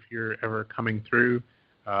 so if you're ever coming through,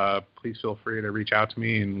 please feel free to reach out to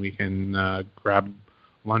me and we can grab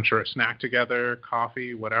lunch or a snack together,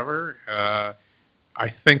 coffee, whatever.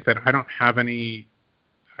 I think that I don't have any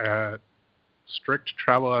strict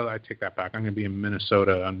travel. I take that back. I'm going to be in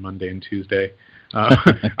Minnesota on Monday and Tuesday.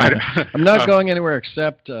 I'm not going anywhere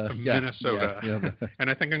except Minnesota. Yeah. And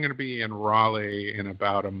I think I'm going to be in Raleigh in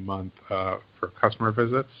about a month for customer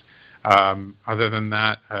visits. Other than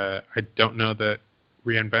that, I don't know that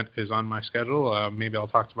reInvent is on my schedule. Maybe I'll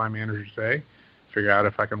talk to my manager today, figure out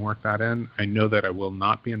if I can work that in. I know that I will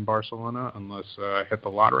not be in Barcelona unless I hit the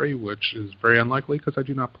lottery, which is very unlikely because I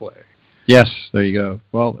do not play. Yes, there you go.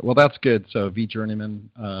 Well, that's good. So, V Journeyman,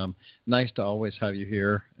 nice to always have you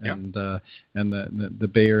here. And the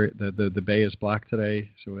Bay the Bay is black today,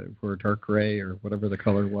 so we're dark gray or whatever the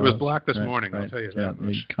color was. It was black this morning. I'll tell you that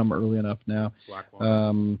much. You come early enough now. Black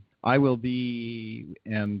water. I will be,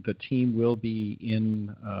 and the team will be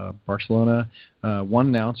in Barcelona. One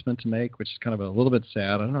announcement to make, which is kind of a little bit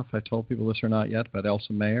sad. I don't know if I told people this or not yet, but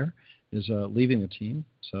Elsa Mayer is leaving the team.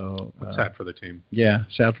 So sad for the team. Yeah,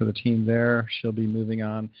 sad for the team there. She'll be moving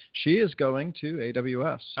on. She is going to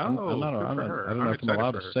AWS. Oh, I don't know if I'm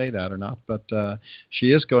allowed to her. say that or not, but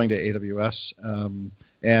she is going to AWS.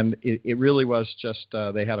 And it really was just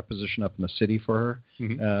they had a position up in the city for her,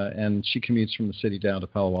 and she commutes from the city down to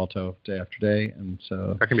Palo Alto day after day, and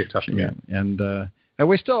so that can be a tough commute. And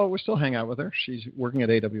we still hang out with her. She's working at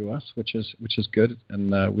AWS, which is good,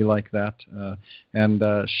 and we like that.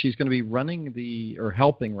 And she's going to be running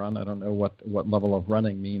helping run. I don't know what level of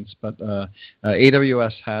running means, but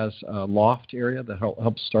AWS has a loft area that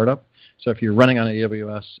helps startup. So if you're running on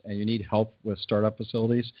AWS and you need help with startup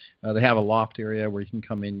facilities, they have a loft area where you can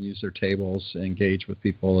come in, use their tables, engage with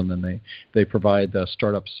people, and then they provide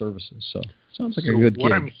startup services. So sounds like a good gig.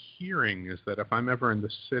 What I'm hearing is that if I'm ever in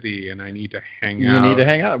the city and I need to hang out, you need to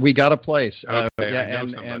hang out. We got a place. Okay,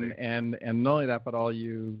 and not only that, but all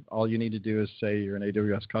you need to do is say you're an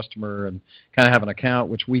AWS customer and kind of have an account,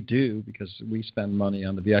 which we do because we spend money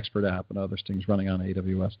on the vExpert app and other things running on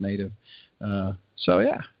AWS native. So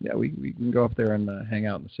we can go up there and hang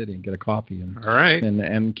out in the city and get a coffee and all right,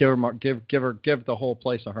 and give the whole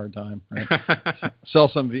place a hard time. Right?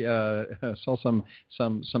 sell some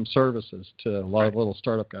services to a lot of little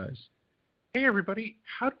startup guys. Hey everybody,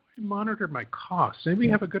 how do I monitor my costs? Anybody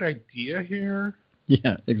have a good idea here?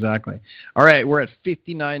 Yeah, exactly. All right, we're at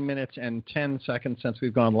 59 minutes and 10 seconds since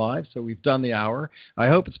we've gone live, so we've done the hour. I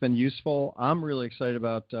hope it's been useful. I'm really excited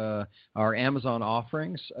about our Amazon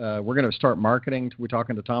offerings. We're going to start marketing. We're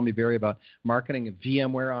talking to Tommy Berry about marketing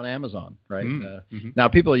VMware on Amazon, right? Now,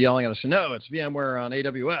 people are yelling at us, no, it's VMware on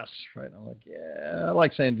AWS, right? I'm like, yeah, I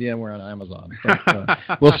like saying VMware on Amazon. But,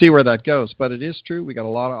 we'll see where that goes. But it is true. We got a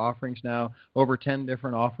lot of offerings now, over 10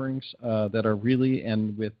 different offerings that are really,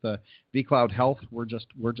 and with vCloud Health, we're just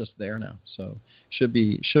there now. So should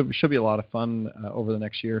be a lot of fun over the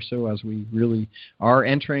next year or so as we really are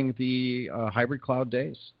entering the hybrid cloud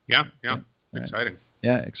days. Yeah. Right. Exciting.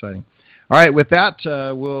 Yeah, exciting. All right, with that,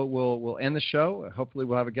 we'll end the show. Hopefully,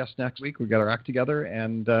 we'll have a guest next week. We've got our act together,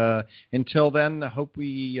 and until then, I hope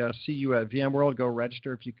we see you at VMworld. Go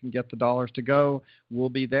register if you can get the dollars to go. We'll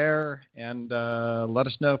be there, and let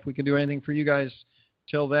us know if we can do anything for you guys.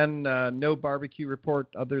 Till then, no barbecue report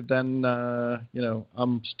other than,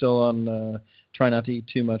 I'm still on trying not to eat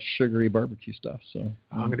too much sugary barbecue stuff. So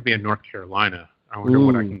I'm going to be in North Carolina. I wonder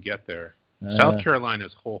what I can get there. South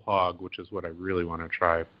Carolina's whole hog, which is what I really want to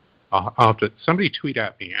try. I'll have to, somebody tweet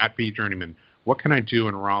at me, at @bjourneyman, what can I do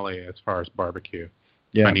in Raleigh as far as barbecue?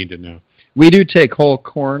 Yeah. I need to know. We do take whole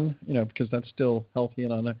corn, because that's still healthy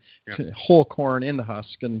and on there. Whole corn in the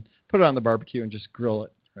husk and put it on the barbecue and just grill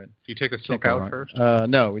it. Right. Do you take the silk out first?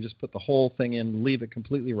 No, we just put the whole thing in, leave it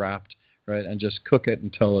completely wrapped, right, and just cook it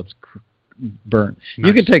until it's burnt. Nice.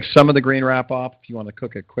 You can take some of the green wrap off if you want to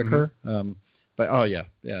cook it quicker. But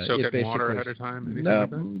soak it in water ahead of time. No,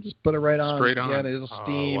 just put it right on. Straight on. Yeah, and it'll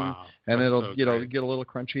steam, and it'll get a little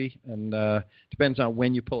crunchy, and depends on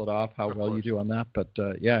when you pull it off, how well you do on that. But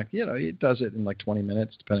it does it in like 20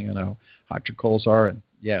 minutes, depending on how hot your coals are, and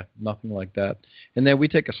nothing like that. And then we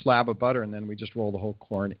take a slab of butter, and then we just roll the whole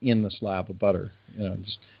corn in the slab of butter.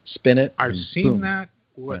 Just spin it. I've seen that.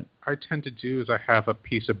 What I tend to do is I have a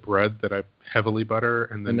piece of bread that I heavily butter,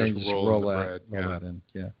 and then just roll the bread. Roll that in.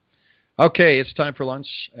 Yeah. Okay, it's time for lunch.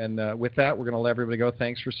 And with that, we're going to let everybody go.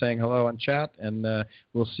 Thanks for saying hello on chat. And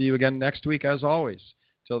we'll see you again next week, as always.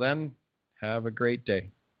 Till then, have a great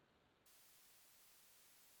day.